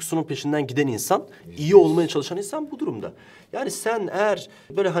böyle tutkusunun peşinden giden insan, iyi olmaya çalışan insan bu durumda. Yani sen eğer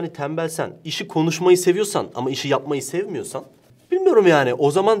böyle hani tembelsen, işi konuşmayı seviyorsan ama işi yapmayı sevmiyorsan, bilmiyorum yani,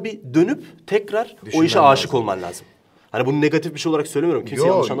 o zaman bir dönüp tekrar o işe aşık olman lazım. Hani bunu negatif bir şey olarak söylemiyorum. Kimse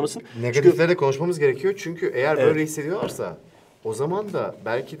yanlış anlamasın. Negatifleri de konuşmamız gerekiyor. Çünkü eğer böyle hissediyorlarsa o zaman da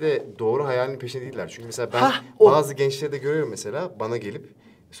belki de doğru hayalinin peşinde değiller. Çünkü mesela ben bazı gençleri de görüyorum mesela, bana gelip,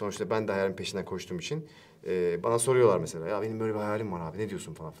 sonuçta ben de hayalin peşinden koştuğum için bana soruyorlar mesela, ya benim böyle bir hayalim var abi, ne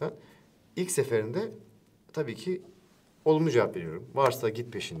diyorsun falan filan. İlk seferinde tabii ki olumlu cevap veriyorum. Varsa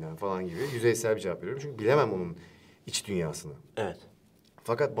git peşinden falan gibi yüzeysel bir cevap veriyorum. Çünkü bilemem onun iç dünyasını. Evet.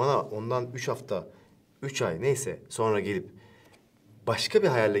 Fakat bana ondan 3 hafta, 3 ay neyse sonra gelip başka bir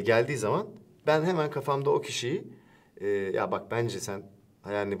hayalle geldiği zaman ben hemen kafamda o kişiyi ya bak bence sen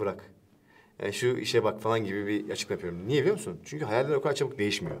hayalini bırak. Yani şu işe bak falan gibi bir açıklama yapıyorum. Niye biliyor musun? Çünkü hayaller o kadar çabuk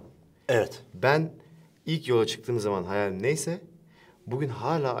değişmiyor. Evet. Ben ilk yola çıktığım zaman hayalim neyse, bugün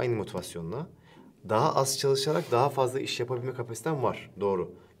hala aynı motivasyonla daha az çalışarak daha fazla iş yapabilme kapasitem var.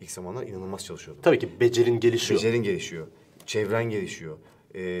 Doğru. İlk zamanlar inanılmaz çalışıyordum. Tabii ki becerin gelişiyor. Becerin gelişiyor. Çevren gelişiyor.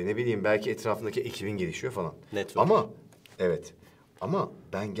 Ne bileyim belki etrafındaki ekibin gelişiyor falan. Network. Ama evet. Ama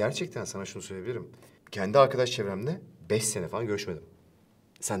ben gerçekten sana şunu söyleyebilirim. Kendi arkadaş çevremle 5 sene falan görüşmedim.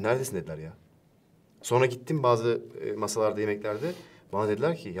 Sen neredesin dediler ya. Sonra gittim bazı masalarda, yemeklerde. Bana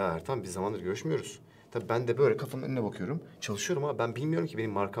dediler ki ya Ertan biz zamandır görüşmüyoruz. Tabii ben de böyle kafamın önüne bakıyorum. Çalışıyorum ama ben bilmiyorum ki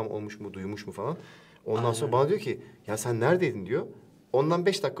benim markam olmuş mu, duymuş mu falan. Ondan sonra bana diyor ki ya sen neredeydin diyor. Ondan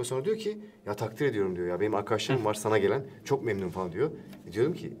 5 dakika sonra diyor ki ya takdir ediyorum diyor. Ya benim arkadaşlarım var sana gelen. Çok memnun falan diyor.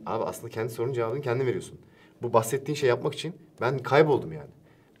 Diyorum ki abi aslında kendi sorunun cevabını kendin veriyorsun. Bu bahsettiğin şey yapmak için ben kayboldum yani.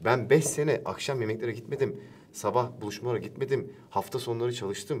 Ben 5 sene akşam yemeklere gitmedim. Sabah buluşmalara gitmedim. Hafta sonları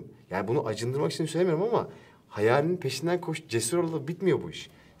çalıştım. Yani bunu acındırmak için söylemiyorum ama hayalinin peşinden koş, cesur olarak bitmiyor bu iş.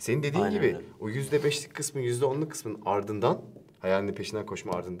 Senin dediğin Aynen gibi öyle. o %5'lik kısmın, %10'luk kısmın ardından, hayalinin peşinden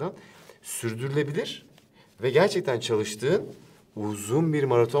koşma ardından sürdürülebilir ve gerçekten çalıştığın uzun bir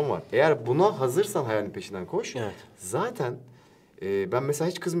maraton var. Eğer buna hazırsan hayalinin peşinden koş. Evet. Zaten ben mesela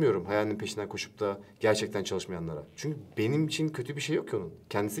hiç kızmıyorum hayalinin peşinden koşup da gerçekten çalışmayanlara. Çünkü benim için kötü bir şey yok ki onun.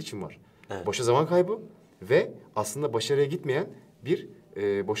 Kendisi için var. Evet. Boşa zaman kaybı ve aslında başarıya gitmeyen bir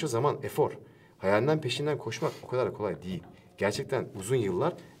boşa zaman, efor. Hayalinden peşinden koşmak o kadar kolay değil. Gerçekten uzun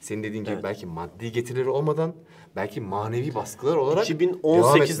yıllar senin dediğin gibi belki maddi getirileri olmadan, belki manevi baskılar olarak devam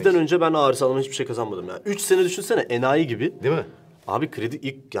 2018'den etmek. önce ben ağır sağlama hiçbir şey kazanmadım ya. 3 sene düşünsene, enayi gibi. Değil mi? Abi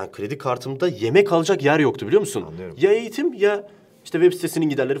kredi kartımda yemek alacak yer yoktu, biliyor musun? Anlıyorum. Ya eğitim ya işte web sitesinin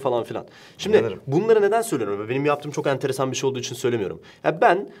giderleri falan filan. Şimdi İnanırım. bunları neden söylüyorum? Benim yaptığım çok enteresan bir şey olduğu için söylemiyorum. Ya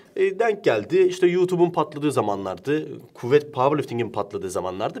ben denk geldi işte YouTube'un patladığı zamanlardı. Kuvvet powerlifting'in patladığı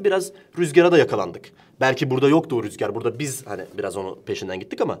zamanlardı. Biraz rüzgara da yakalandık. Belki burada yoktu o rüzgar. Burada biz hani biraz onun peşinden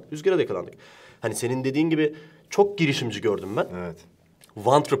gittik ama rüzgara da yakalandık. Hani senin dediğin gibi çok girişimci gördüm ben. Evet.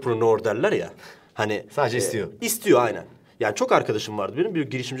 Entrepreneur derler ya. Hani Sadece istiyor. İstiyor aynen. Yani çok arkadaşım vardı benim. Bir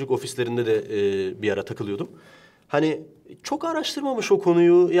girişimcilik ofislerinde de bir ara takılıyordum. Hani çok araştırmamış o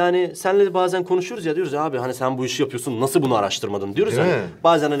konuyu. Yani senle de bazen konuşuyoruz ya, diyoruz ya abi hani sen bu işi yapıyorsun, nasıl bunu araştırmadın diyoruz Değil ya. mi?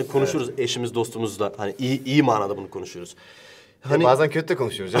 Bazen hani konuşuruz eşimiz dostumuzla, hani iyi manada bunu konuşuyoruz. Hani bazen kötü de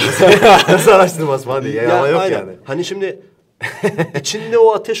konuşuyoruz. Nasıl araştırmaz falan diye. Yalan yok aynen. yani. Hani şimdi içinde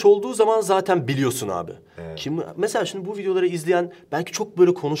o ateş olduğu zaman zaten biliyorsun abi. Mesela şimdi bu videoları izleyen belki çok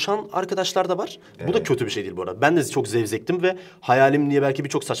böyle konuşan arkadaşlar da var. Bu da kötü bir şey değil bu arada. Ben de çok zevzektim ve hayalim diye belki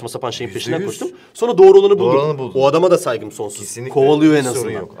birçok saçma sapan şeyin peşinden %100. koştum. Sonra doğru olanı buldum. Doğru olanı buldun. O adama da saygım sonsuz. Kesinlikle. Kovalıyor en Hiç sorun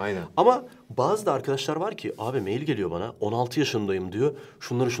azından. yok, aynen. Ama bazı da arkadaşlar var ki abi mail geliyor bana. 16 yaşındayım diyor.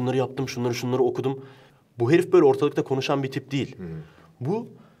 Şunları yaptım, şunları okudum. Bu herif böyle ortalıkta konuşan bir tip değil. Bu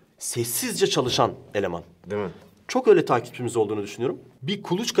sessizce çalışan eleman. Değil mi? Çok öyle takipçimiz olduğunu düşünüyorum. Bir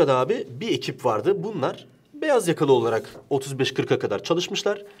Kuluçka'da abi bir ekip vardı. Bunlar beyaz yakalı olarak 35-40'a kadar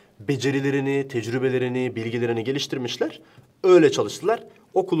çalışmışlar. Becerilerini, tecrübelerini, bilgilerini geliştirmişler. Öyle çalıştılar.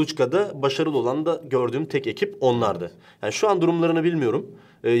 O Kuluçka'da başarılı olan da gördüğüm tek ekip onlardı. Yani şu an durumlarını bilmiyorum.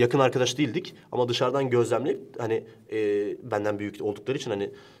 Yakın arkadaş değildik ama dışarıdan gözlemleyip hani benden büyük oldukları için hani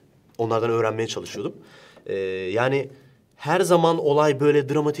onlardan öğrenmeye çalışıyordum. Yani her zaman olay böyle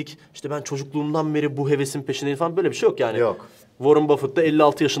dramatik. İşte ben çocukluğumdan beri bu hevesin peşindeyim falan böyle bir şey yok yani. Yok. Warren Buffett da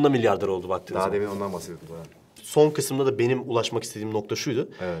 56 yaşında milyarder oldu baktığınız Daha zaman. demin ondan bahsediyordum. Son kısımda da benim ulaşmak istediğim nokta şuydu.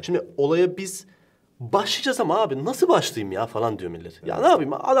 Evet. Şimdi olaya biz başlayacağız ama abi nasıl başlayayım ya falan diyor millet. Ya ne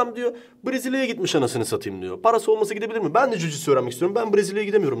yapayım adam diyor Brezilya'ya gitmiş anasını satayım diyor. Parası olmasa gidebilir mi? Ben de jiu-jitsu öğrenmek istiyorum. Ben Brezilya'ya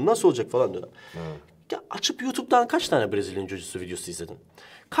gidemiyorum. Nasıl olacak falan diyor. Ya açıp YouTube'dan kaç tane Brezilyan jiu-jitsu videosu izledin?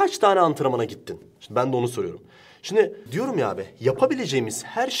 Kaç tane antrenmana gittin? Şimdi ben de onu soruyorum. Şimdi diyorum ya abi yapabileceğimiz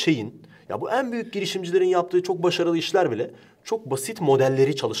her şeyin ya bu en büyük girişimcilerin yaptığı çok başarılı işler bile çok basit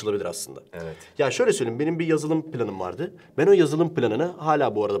modelleri çalışılabilir aslında. Evet. Ya şöyle söyleyeyim benim bir yazılım planım vardı. Ben o yazılım planını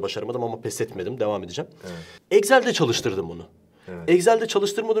hala bu arada başaramadım ama pes etmedim. Devam edeceğim. Excel'de çalıştırdım bunu. Excel'de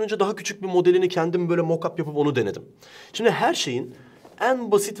çalıştırmadan önce daha küçük bir modelini kendim böyle mock-up yapıp onu denedim. Şimdi her şeyin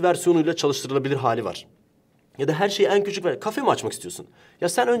en basit versiyonuyla çalıştırılabilir hali var. Ya da her şeyi en küçük ver. Kafe mi açmak istiyorsun? Ya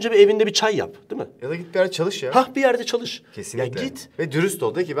sen önce bir evinde bir çay yap, değil mi? Ya da git bir yerde çalış ya. Hah bir yerde çalış. Kesinlikle. Ya git. Ve dürüst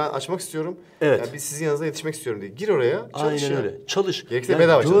ol. De ki ben açmak istiyorum. Evet. Yani biz sizin yanınıza yetişmek istiyorum diye. Gir oraya çalış Aynen ya. öyle. Çalış. Gerekirse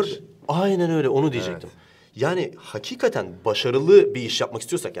bedava çalış. Aynen öyle onu diyecektim. Yani hakikaten başarılı bir iş yapmak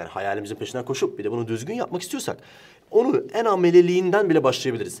istiyorsak yani hayalimizin peşinden koşup bir de bunu düzgün yapmak istiyorsak onu en ameleliğinden bile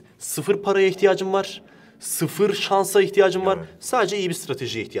başlayabiliriz. Sıfır paraya ihtiyacım var. Sıfır şansa ihtiyacım var. Evet. Sadece iyi bir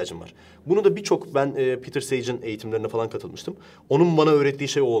stratejiye ihtiyacım var. Bunu da birçok ben Peter Sage'in eğitimlerine falan katılmıştım. Onun bana öğrettiği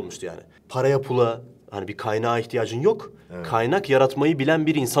şey o olmuştu yani. Paraya pula hani bir kaynağa ihtiyacın yok. Kaynak yaratmayı bilen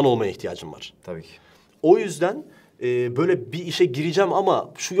bir insan olmaya ihtiyacın var. Tabii ki. O yüzden böyle bir işe gireceğim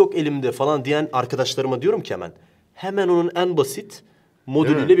ama şu yok elimde falan diyen arkadaşlarıma diyorum ki hemen onun en basit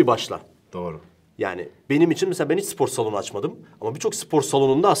modülüyle bir başla. Doğru. Yani benim için mesela ben hiç spor salonu açmadım ama birçok spor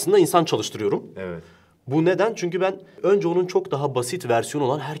salonunda aslında insan çalıştırıyorum. Evet. Bu neden? Çünkü ben önce onun çok daha basit versiyonu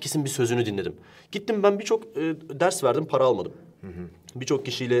olan herkesin bir sözünü dinledim. Gittim ben birçok ders verdim, para almadım. Birçok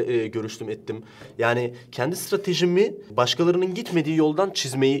kişiyle görüştüm, ettim. Yani kendi stratejimi başkalarının gitmediği yoldan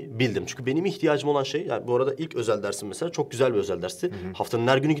çizmeyi bildim. Çünkü benim ihtiyacım olan şey, yani bu arada ilk özel dersim mesela çok güzel bir özel dersti. Haftanın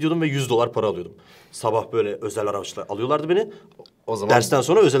her günü gidiyordum ve $100 para alıyordum. Sabah böyle özel araçla alıyorlardı beni. O zaman dersten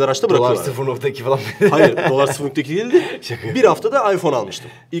sonra özel araçta dolar bırakıyorlardı. 0.2 falan. Hayır, dolar 0.2 değildi. Bir haftada iPhone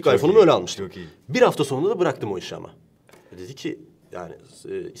almıştım. İlk iPhone'umu öyle almıştım. Çok iyi. Bir hafta sonunda da bıraktım o işi ama. Dedi ki, yani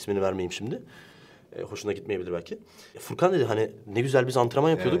ismini vermeyeyim şimdi. Hoşuna gitmeyebilir belki. Furkan dedi hani ne güzel biz antrenman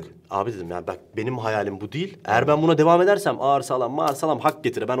yapıyorduk. Evet. Abi dedim ya bak benim hayalim bu değil. Eğer ben buna devam edersem ağır sağlam hak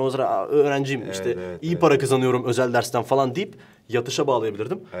getire. Ben o sıra öğrenciyim iyi para kazanıyorum özel dersten falan deyip yatışa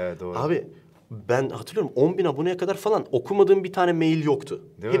bağlayabilirdim. Evet, doğru. Abi ben hatırlıyorum 10.000 aboneye kadar falan okumadığım bir tane mail yoktu.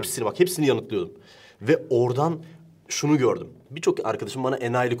 Değil mi? Hepsini yanıtlıyordum. Ve oradan şunu gördüm. Birçok arkadaşım bana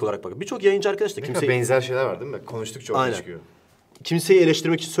enayilik olarak bakıyor. Birçok yayıncı arkadaş da Ne kadar benzer şeyler var değil mi? Konuştukça ortaya Aynen. çıkıyor. Kimseyi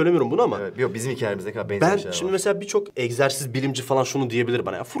eleştirmek için söylemiyorum bunu ama. Evet. Yok bizim hikayemizde ne kadar benzer Ben şeyler şimdi var. mesela birçok egzersiz bilimci falan şunu diyebilir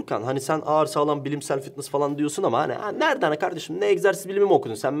bana. Ya Furkan hani sen ağır sağlam bilimsel fitness falan diyorsun ama hani nereden kardeşim ne egzersiz bilimi mi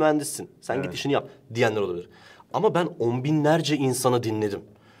okudun? Sen mühendissin. Sen git işini yap diyenler olabilir. Ama ben 10 binlerce insanı dinledim.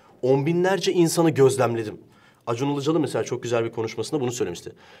 10 binlerce insanı gözlemledim. Acun Ilıcalı mesela çok güzel bir konuşmasında bunu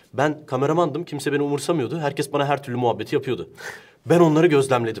söylemişti. Ben kameramandım, kimse beni umursamıyordu. Herkes bana her türlü muhabbeti yapıyordu. Ben onları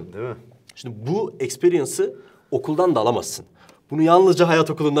gözlemledim. Değil mi? Şimdi bu experience'ı okuldan da alamazsın. Bunu yalnızca hayat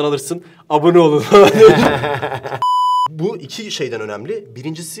okulundan alırsın. Abone olun. Bu iki şeyden önemli.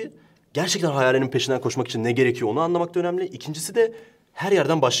 Birincisi gerçekten hayalinin peşinden koşmak için ne gerekiyor onu anlamak da önemli. İkincisi de her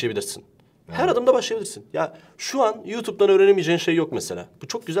yerden başlayabilirsin. Her adımda başlayabilirsin. Ya şu an YouTube'dan öğrenemeyeceğin şey yok mesela. Bu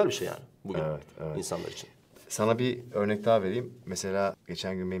çok güzel bir şey yani bugün Evet. insanlar için. Sana bir örnek daha vereyim. Mesela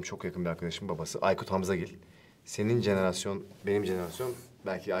geçen gün benim çok yakın bir arkadaşım babası Aykut Hamzagil. Senin jenerasyon, benim jenerasyon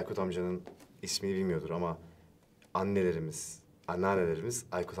belki Aykut amcanın ismini bilmiyordur ama annelerimiz, anneannelerimiz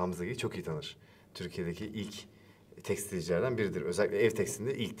Aykut Hamzagil'i çok iyi tanır. Türkiye'deki ilk tekstilcilerden biridir. Özellikle ev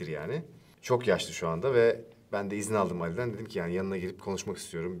tekstilinde ilktir yani. Çok yaşlı şu anda ve Ben de izin aldım Ali'den. Dedim ki yani yanına girip konuşmak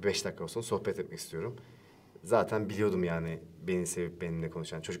istiyorum. 5 dakika olsun sohbet etmek istiyorum. Zaten biliyordum yani beni sevip benimle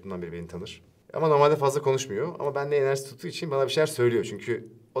konuşan. Çocukluğumdan beri beni tanır. Ama normalde fazla konuşmuyor. Ama bende enerji tuttuğu için bana bir şeyler söylüyor. Çünkü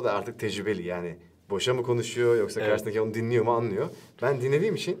o da artık tecrübeli yani. Boşa mı konuşuyor yoksa karşısındaki onu dinliyor mu anlıyor. Ben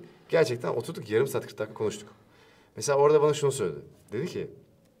dinlediğim için gerçekten oturduk yarım saat 40 dakika konuştuk. Mesela orada bana şunu söyledi. Dedi ki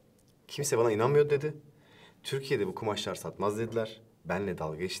kimse bana inanmıyor dedi. Türkiye'de bu kumaşlar satmaz dediler. Benle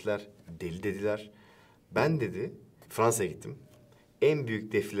dalga geçtiler. Deli dediler. Ben dedi Fransa'ya gittim. En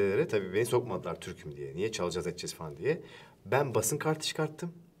büyük defilelere tabii beni sokmadılar Türk'üm diye. Niye çalacağız edeceğiz falan diye. Ben basın kartı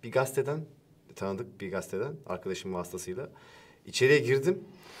çıkarttım. Bir gazeteden, tanıdık bir gazeteden arkadaşım vasıtasıyla. İçeriye girdim.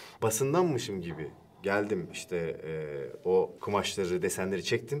 Basındanmışım gibi geldim işte o kumaşları, desenleri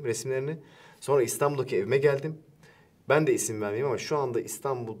çektim resimlerini. Sonra İstanbul'daki evime geldim. Ben de isim vermeyeyim ama şu anda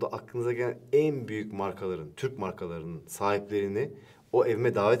İstanbul'da aklınıza gelen en büyük markaların, Türk markalarının sahiplerini o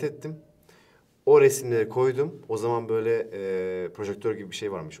evime davet ettim. O resimleri koydum. O zaman böyle projektör gibi bir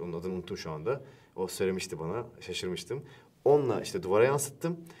şey varmış. Onun adını unuttum şu anda. O söylemişti bana. Şaşırmıştım. Onunla işte duvara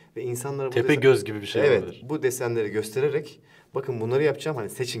yansıttım. Ve insanlara bu Tepe göz gibi bir şey evet, olabilir. bu desenleri göstererek bakın bunları yapacağım. Hani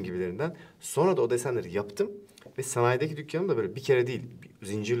seçin gibilerinden. Sonra da o desenleri yaptım. Ve sanayideki dükkanım da böyle bir kere değil. Bir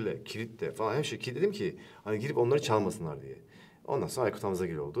zincirle, kilitle falan her şeyi kilitledim ki hani girip onları çalmasınlar diye. Ondan sonra Aykut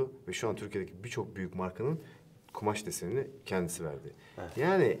Hamzagil oldu. Ve şu an Türkiye'deki birçok büyük markanın kumaş desenini kendisi verdi. Evet.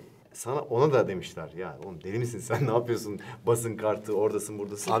 Yani sana ona da demişler ya oğlum deli misin sen ne yapıyorsun basın kartı oradasın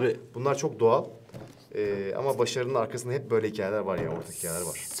buradasın. Abi Bunlar çok doğal ama başarının arkasında hep böyle hikayeler var ya ortak hikayeler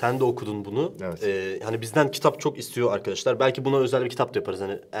var. sen de okudun bunu. Evet. Hani bizden kitap çok istiyor arkadaşlar. Belki buna özel bir kitap da yaparız.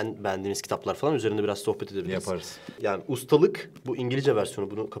 Hani en beğendiğiniz kitaplar falan üzerinde biraz sohbet edebiliriz. Yaparız. Yani ustalık bu İngilizce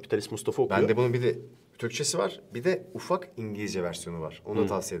versiyonu. Bunu Kapitalist Mustafa okuyor. Bende bunun bir de Türkçesi var bir de ufak İngilizce versiyonu var. Onu da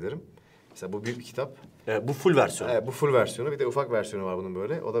tavsiye ederim. Mesela bu büyük bir kitap. Bu full versiyonu. Bu full versiyonu bir de ufak versiyonu var bunun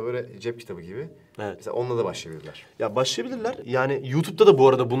böyle. O da böyle cep kitabı gibi. Evet. Mesela onunla da başlayabilirler. Ya başlayabilirler. Yani YouTube'da da bu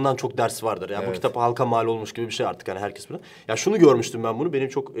arada bundan çok ders vardır. Ya bu Evet. kitap halka mal olmuş gibi bir şey artık hani herkes bunu. Ya şunu görmüştüm ben bunu. Benim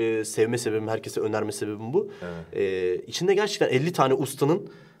çok sevme sebebim, herkese önerme sebebim bu. İçinde gerçekten 50 tane ustanın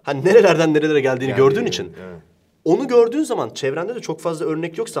hani nerelerden nerelere geldiğini gördüğün için. Evet. Onu gördüğün zaman çevrende de çok fazla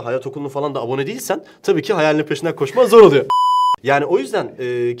örnek yoksa hayat okulunu falan da abone değilsen tabii ki hayalinin peşinden koşman zor oluyor. Yani o yüzden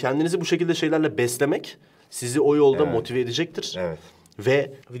kendinizi bu şekilde şeylerle beslemek sizi o yolda motive edecektir. Evet.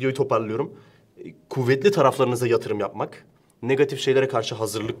 Ve videoyu toparlıyorum. Kuvvetli taraflarınıza yatırım yapmak, negatif şeylere karşı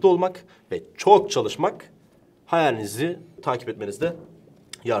hazırlıklı olmak ve çok çalışmak hayalinizi takip etmenizde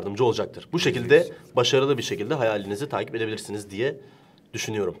yardımcı olacaktır. Bu şekilde başarılı bir şekilde hayalinizi takip edebilirsiniz diye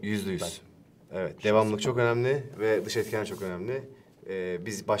düşünüyorum. %100. Evet, devamlılık çok önemli ve dış etken çok önemli.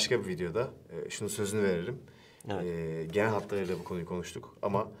 Biz başka bir videoda şunun sözünü veririm. Evet. Genel hatlarıyla bu konuyu konuştuk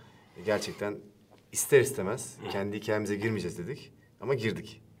ama gerçekten ister istemez kendi hikayemize girmeyeceğiz dedik ama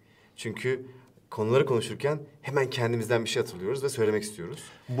girdik. Çünkü konuları konuşurken hemen kendimizden bir şey hatırlıyoruz ve söylemek istiyoruz.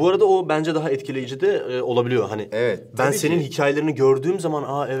 Bu arada o bence daha etkileyici de olabiliyor. Hani Evet, ben tabii senin ki. hikayelerini gördüğüm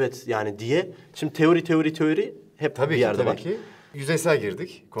zaman evet yani diye. Şimdi teori hep Tabii bir ki, yerde tabii var. ki. Yüzeysel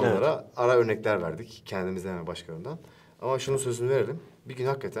girdik konulara. Ara örnekler verdik kendimizden ve başkalarından. Ama şunun sözünü verelim. Bir gün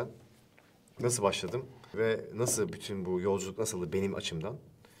hakikaten nasıl başladım ve nasıl bütün bu yolculuk nasıldı benim açımdan.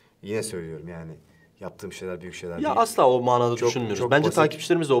 Yine söylüyorum yani yaptığım şeyler büyük şeyler Ya değil. asla o manada Çok- düşünmüyoruz. çok Bence basit.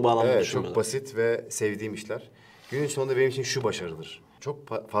 takipçilerimiz de o bağlamda Evet, düşünmüyorlar. çok basit ve sevdiğim işler. Günün sonunda benim için şu başarıdır.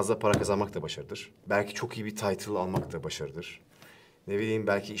 Çok fazla para kazanmak da başarıdır. Belki çok iyi bir title almak da başarıdır. Ne bileyim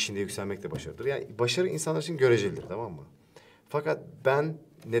belki işinde yükselmek de başarıdır. Yani başarı insanlar için görecelidir, tamam mı? Fakat ben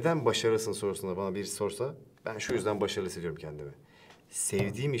neden başarılısın sorusunda bana birisi sorsa ben şu yüzden başarılı hissediyorum kendimi.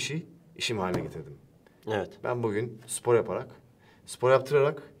 Sevdiğim işi işim haline getirdim. Evet. Ben bugün spor yaparak, spor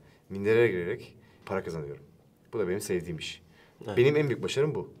yaptırarak, minderlere girerek para kazanıyorum. Bu da benim sevdiğim iş. Evet. Benim en büyük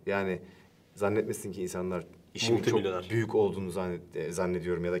başarım bu. Yani zannetmesin ki insanlar işimin çok Multimilyoner. büyük olduğunu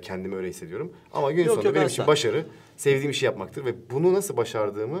zannediyorum ya da kendimi öyle hissediyorum. Ama gün Yok, sonunda yok, benim asla. için başarı sevdiğim işi yapmaktır ve bunu nasıl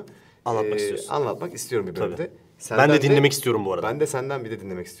başardığımı Anlatmak istiyorsun. anlatmak istiyorum bir bölümde. Tabii. Senden Ben de dinlemek istiyorum bu arada. Ben de senden bir de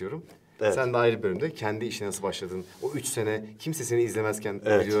dinlemek istiyorum. Evet. Sen de ayrı bir bölümde kendi işine nasıl başladın? O 3 sene kimse seni izlemezken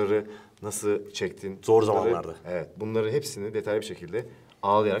Evet. videoları nasıl çektin? Zor Bunları- zamanlarda. Evet. Bunları hepsini detaylı bir şekilde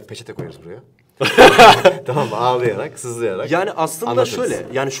ağlayarak peçete koyarız buraya. Tamam mı? Ağlayarak, sızlayarak. Yani aslında anlatırız. şöyle,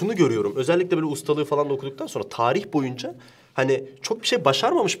 yani şunu görüyorum. Özellikle böyle ustalığı falan da okuduktan sonra tarih boyunca hani çok bir şey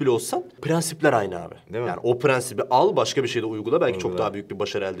başarmamış bile olsan prensipler aynı abi. Değil mi? Yani o prensibi al, başka bir şeyde uygula. Belki çok Uygula. daha büyük bir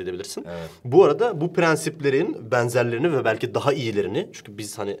başarı elde edebilirsin. Evet. Bu arada bu prensiplerin benzerlerini ve belki daha iyilerini, çünkü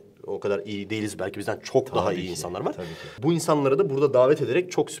biz hani o kadar iyi değiliz, belki bizden çok daha iyi ki, insanlar var. tabii ki. Bu insanları da burada davet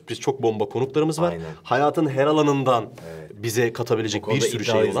ederek çok sürpriz, çok bomba konuklarımız var. Aynen. Hayatın her alanından bize Bu katabilecek bir konuda sürü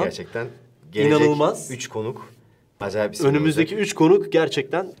şey iddialıyız olan. gerçekten. Gelecek İnanılmaz. 3 konuk Acayip bir sürpriz Önümüzdeki olacak. 3 konuk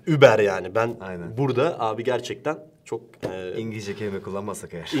gerçekten über yani. Ben Aynen. burada abi gerçekten çok İngilizce kelime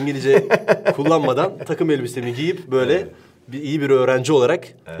kullanmazsak eğer. İngilizce kullanmadan takım elbisemi giyip böyle iyi bir öğrenci olarak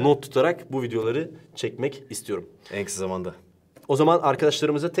not tutarak bu videoları çekmek istiyorum. En kısa zamanda. O zaman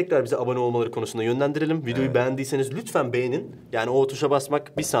arkadaşlarımıza tekrar bize abone olmaları konusunda yönlendirelim. Videoyu beğendiyseniz lütfen beğenin. Yani o tuşa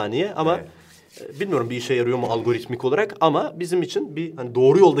basmak bir saniye ama bilmiyorum bir işe yarıyor mu algoritmik olarak ama bizim için bir hani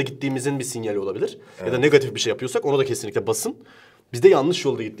doğru yolda gittiğimizin bir sinyali olabilir. Ya da negatif bir şey yapıyorsak ona da kesinlikle basın. Biz de yanlış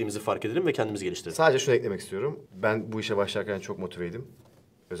yolda gittiğimizi fark edelim ve kendimizi geliştirelim. Sadece şunu eklemek istiyorum. Ben bu işe başlarken çok motiveydim.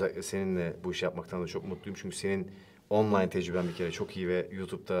 Özellikle seninle bu işi yapmaktan da çok mutluyum. Çünkü senin online tecrüben bir kere çok iyi ve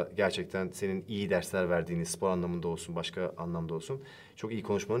YouTube'da gerçekten senin iyi dersler verdiğini, spor anlamında olsun, başka anlamda olsun çok iyi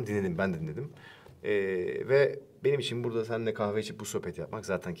konuşmalarını dinledim, ben de dinledim. Ve benim için burada seninle kahve içip bu sohbeti yapmak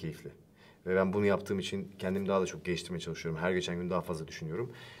zaten keyifli. Ve ben bunu yaptığım için kendimi daha da çok geliştirmeye çalışıyorum. Her geçen gün daha fazla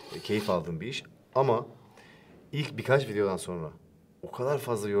düşünüyorum. Keyif aldığım bir iş. Ama ilk birkaç videodan sonra o kadar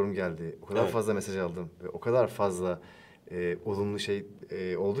fazla yorum geldi, o kadar fazla mesaj aldım ve o kadar fazla olumlu şey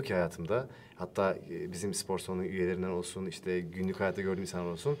oldu ki hayatımda. Hatta bizim spor salonu üyelerinden olsun, işte günlük hayatta gördüğüm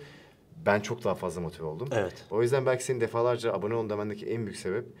insanlar olsun. Ben çok daha fazla motive oldum. Evet. O yüzden belki senin defalarca abone olun demendeki en büyük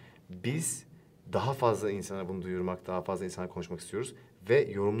sebep biz daha fazla insana bunu duyurmak, daha fazla insana konuşmak istiyoruz.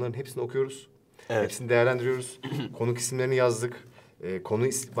 Ve yorumların hepsini okuyoruz. Evet. Hepsini değerlendiriyoruz. Konuk isimlerini yazdık. Konu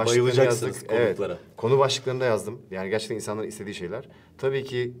başlıklarını Bayılacaksınız yazdık. konuklara. Evet. Konu başlıklarını da yazdım. Yani gerçekten insanların istediği şeyler. Tabii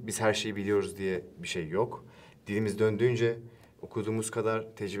ki biz her şeyi biliyoruz diye bir şey yok. Dilimiz döndüğünce, okuduğumuz kadar,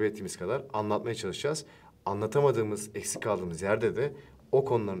 tecrübe ettiğimiz kadar anlatmaya çalışacağız. Anlatamadığımız, eksik kaldığımız yerde de o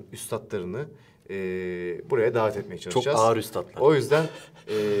konuların üstadlarını buraya davet etmeye çalışacağız. ağır üstadlar. O yüzden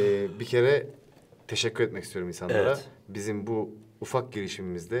bir kere teşekkür etmek istiyorum insanlara. Evet. Bizim bu ufak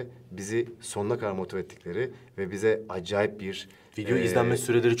girişimimizde bizi sonuna kadar motive ettikleri ve bize acayip bir... Video izlenme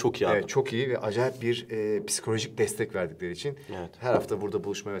süreleri çok iyi abi. Evet, çok iyi ve acayip bir psikolojik destek verdikleri için Evet. her hafta burada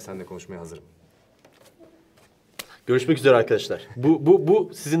buluşmaya ve seninle konuşmaya hazırım. Görüşmek üzere arkadaşlar.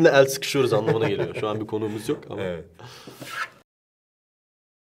 Bu sizinle el sıkışıyoruz anlamına geliyor. Şu an bir konuğumuz yok ama. Evet.